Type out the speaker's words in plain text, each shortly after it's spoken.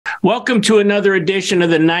Welcome to another edition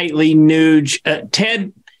of the Nightly Nuge.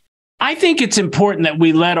 Ted, I think it's important that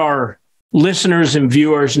we let our listeners and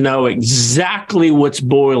viewers know exactly what's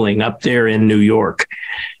boiling up there in New York.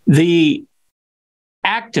 The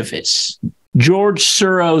activists, George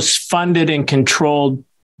Soros funded and controlled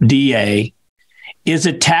DA, is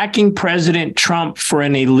attacking President Trump for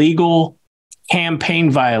an illegal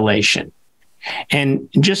campaign violation. And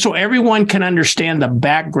just so everyone can understand the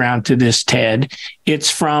background to this, Ted, it's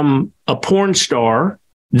from a porn star,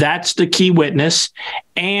 that's the key witness,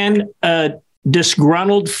 and a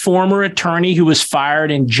disgruntled former attorney who was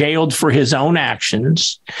fired and jailed for his own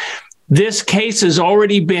actions. This case has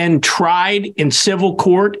already been tried in civil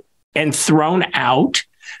court and thrown out,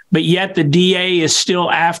 but yet the DA is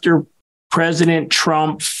still after President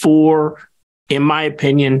Trump for, in my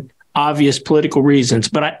opinion, obvious political reasons.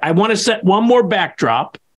 But I want to set one more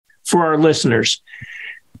backdrop for our listeners.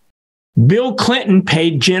 Bill Clinton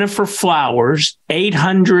paid Gennifer Flowers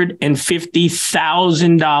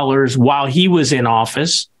 $850,000 while he was in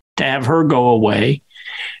office to have her go away.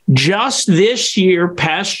 Just this year,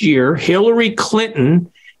 past year, Hillary Clinton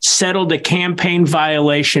settled a campaign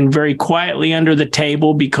violation very quietly under the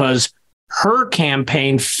table because her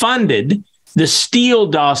campaign funded the Steele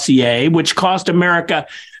dossier, which cost America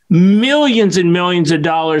millions and millions of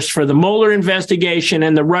dollars for the Mueller investigation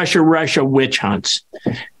and the Russia witch hunts.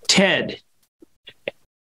 Ted,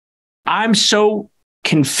 I'm so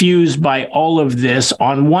confused by all of this.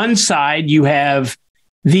 On one side, you have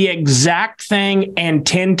the exact thing and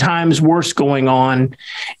 10 times worse going on,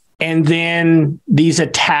 and then these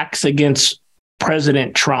attacks against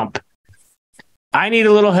President Trump. I need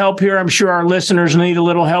a little help here. I'm sure our listeners need a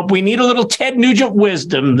little help. We need a little Ted Nugent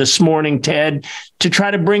wisdom this morning, Ted, to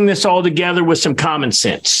try to bring this all together with some common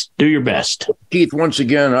sense. Do your best. Keith, once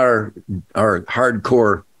again, our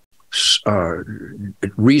hardcore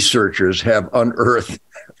researchers have unearthed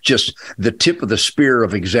just the tip of the spear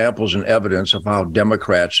of examples and evidence of how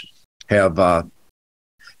Democrats have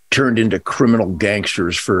turned into criminal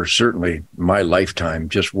gangsters for certainly my lifetime,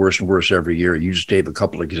 just worse and worse every year. You just gave a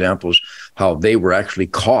couple of examples how they were actually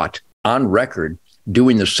caught on record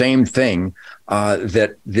doing the same thing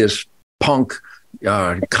that this punk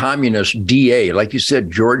communist DA, like you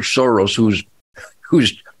said, George Soros,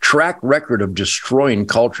 whose track record of destroying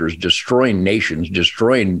cultures, destroying nations,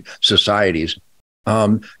 destroying societies.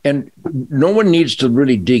 And no one needs to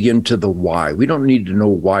really dig into the why. We don't need to know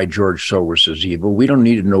why George Soros is evil. We don't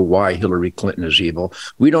need to know why Hillary Clinton is evil.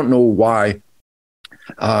 We don't know why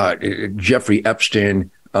Jeffrey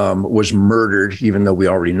Epstein was murdered, even though we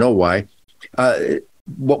already know why.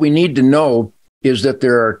 What we need to know is that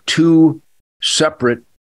there are two separate,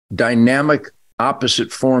 dynamic,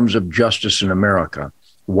 opposite forms of justice in America.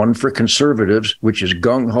 One for conservatives, which is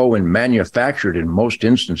gung-ho and manufactured in most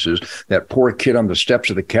instances. That poor kid on the steps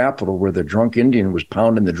of the Capitol where the drunk Indian was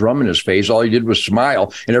pounding the drum in his face. All he did was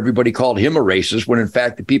smile, and everybody called him a racist, when in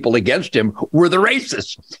fact the people against him were the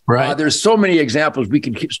racists. Right. There's so many examples we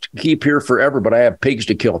can keep here forever, but I have pigs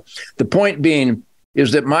to kill. The point being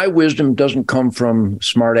is that my wisdom doesn't come from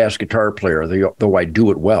smart-ass guitar player, though I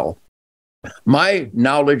do it well. My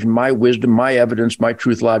knowledge, my wisdom, my evidence, my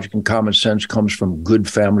truth, logic, and common sense comes from good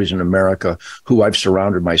families in America who I've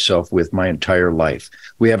surrounded myself with my entire life.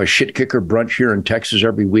 We have a shit kicker brunch here in Texas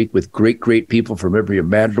every week with great people from every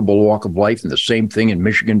imaginable walk of life, and the same thing in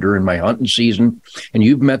Michigan during my hunting season. And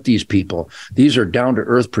you've met these people. These are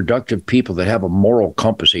down-to-earth, productive people that have a moral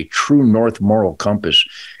compass, a true north moral compass.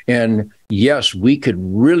 And yes, we could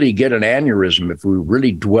really get an aneurysm if we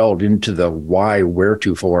really dwelled into the why,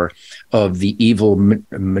 wherefore of the evil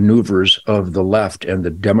maneuvers of the left and the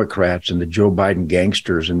Democrats and the Joe Biden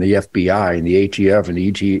gangsters and the FBI and the ATF and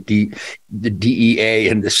the DEA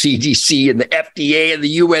and the CDC and the FDA and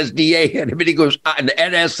the USDA and everybody goes, and the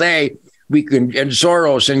NSA, and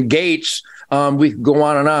Soros and Gates, we could go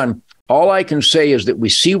on and on. All I can say is that we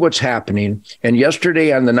see what's happening. And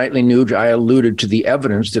yesterday on the Nightly Nuge, I alluded to the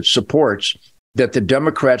evidence that supports that the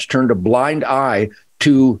Democrats turned a blind eye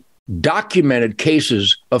to documented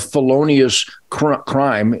cases of felonious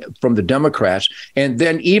crime from the Democrats. And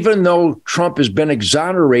then even though Trump has been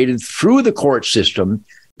exonerated through the court system,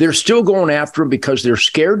 they're still going after him because they're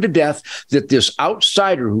scared to death that this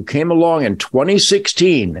outsider who came along in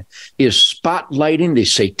 2016 is spotlighting the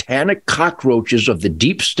satanic cockroaches of the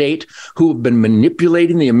deep state who have been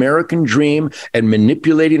manipulating the American dream and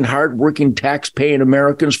manipulating hardworking tax-paying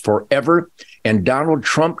Americans forever. And Donald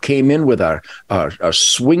Trump came in with a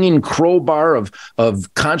swinging crowbar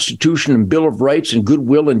of Constitution and Bill of Rights and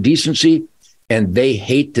goodwill and decency. And they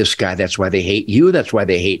hate this guy. That's why they hate you. That's why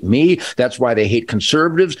they hate me. That's why they hate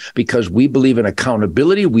conservatives, because we believe in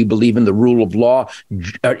accountability. We believe in the rule of law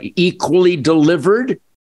equally delivered.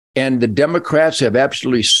 And the Democrats have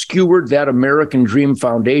absolutely skewered that American Dream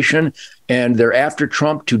Foundation, and they're after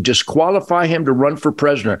Trump to disqualify him to run for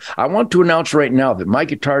president. I want to announce right now that my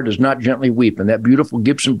guitar does not gently weep, and that beautiful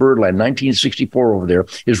Gibson Birdland 1964 over there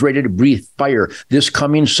is ready to breathe fire this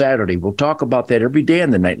coming Saturday. We'll talk about that every day in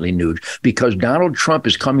the Nightly Nude, because Donald Trump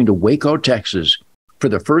is coming to Waco, Texas for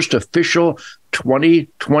the first official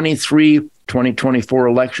 2023-2024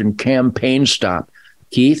 election campaign stop.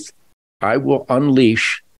 Keith, I will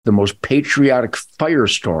unleash the most patriotic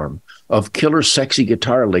firestorm of killer sexy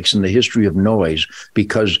guitar licks in the history of noise,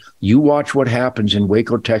 because you watch what happens in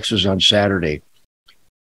Waco, Texas on Saturday.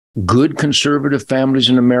 Good conservative families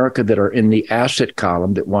in America that are in the asset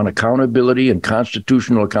column that want accountability and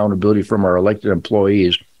constitutional accountability from our elected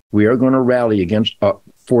employees. We are going to rally against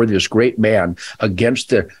for this great man against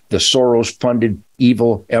the Soros-funded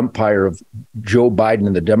evil empire of Joe Biden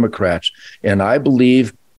and the Democrats. And I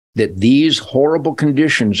believe that these horrible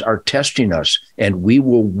conditions are testing us, and we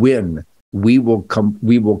will win. We will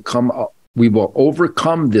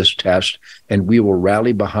overcome this test, and we will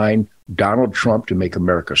rally behind Donald Trump to make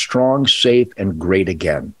America strong, safe, and great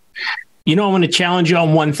again. You know, I want to challenge you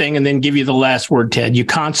on one thing and then give you the last word, Ted. You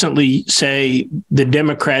constantly say the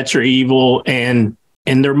Democrats are evil, and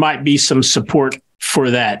there might be some support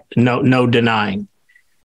for that. No denying.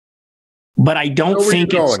 But I don't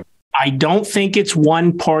think it's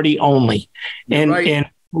one party only. And right. And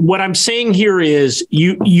what I'm saying here is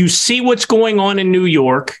you see what's going on in New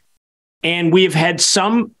York, and we have had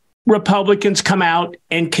some Republicans come out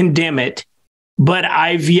and condemn it, but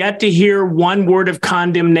I've yet to hear one word of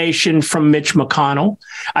condemnation from Mitch McConnell.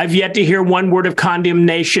 I've yet to hear one word of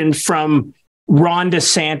condemnation from Ron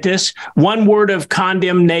DeSantis, one word of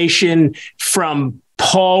condemnation from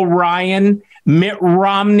Paul Ryan, Mitt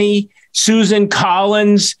Romney, Susan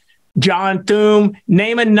Collins, John Thune,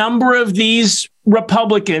 name a number of these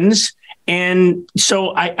Republicans. And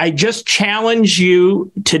so I just challenge you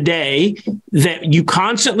today that you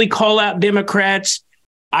constantly call out Democrats.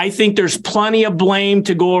 I think there's plenty of blame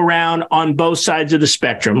to go around on both sides of the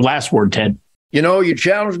spectrum. Last word, Ted. You know, you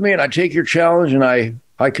challenge me and I take your challenge, and I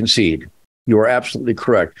concede. You are absolutely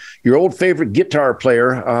correct. Your old favorite guitar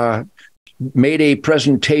player made a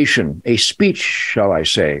presentation, a speech, shall I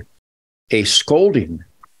say, a scolding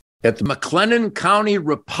at the McLennan County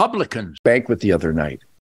Republicans banquet the other night.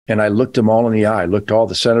 And I looked them all in the eye, looked all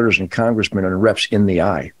the senators and congressmen and reps in the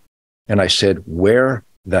eye. And I said, where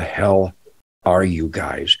the hell are you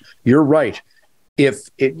guys? You're right. If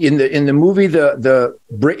in the movie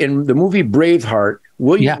Braveheart,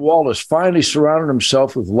 William Wallace finally surrounded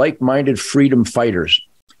himself with like-minded freedom fighters.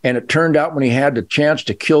 And it turned out when he had the chance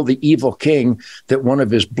to kill the evil king that one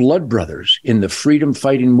of his blood brothers in the freedom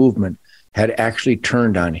fighting movement had actually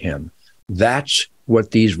turned on him. That's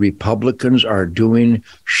what these Republicans are doing.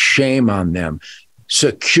 Shame on them.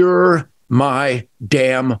 Secure my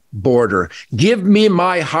damn border. Give me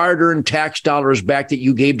my hard-earned tax dollars back that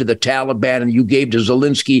you gave to the Taliban and you gave to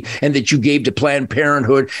Zelensky and that you gave to Planned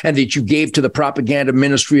Parenthood and that you gave to the propaganda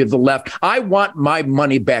ministry of the left. I want my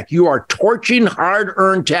money back. You are torching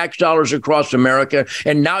hard-earned tax dollars across America,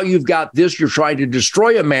 and now you've got this. You're trying to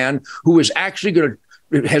destroy a man who is actually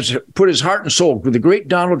has put his heart and soul with the great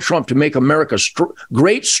Donald Trump to make America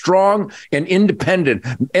great, strong, and independent.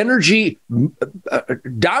 Energy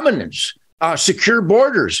dominance, secure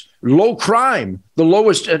borders, low crime, the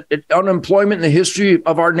lowest unemployment in the history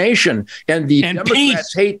of our nation. And the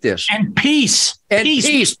Democrats hate this. And peace. And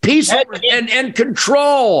peace and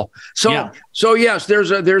control. So yes,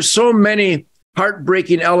 there's so many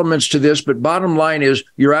heartbreaking elements to this, but bottom line is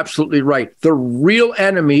you're absolutely right. The real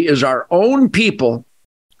enemy is our own people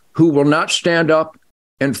who will not stand up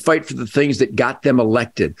and fight for the things that got them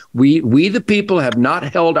elected. We the people have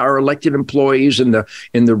not held our elected employees in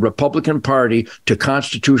the Republican Party to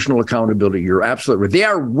constitutional accountability. You're absolutely right. They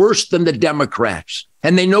are worse than the Democrats,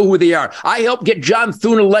 and they know who they are. I helped get John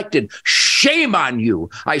Thune elected. Shame on you.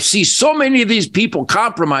 I see so many of these people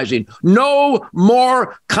compromising. No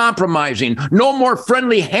more compromising. No more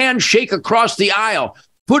friendly handshake across the aisle.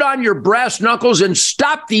 Put on your brass knuckles and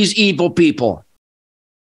stop these evil people.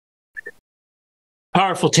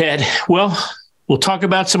 Powerful, Ted. Well, we'll talk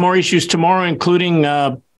about some more issues tomorrow, including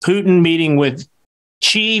Putin meeting with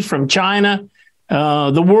Xi from China.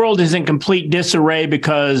 The world is in complete disarray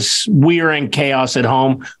because we are in chaos at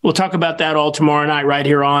home. We'll talk about that all tomorrow night right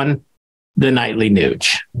here on the Nightly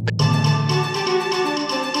Nuge.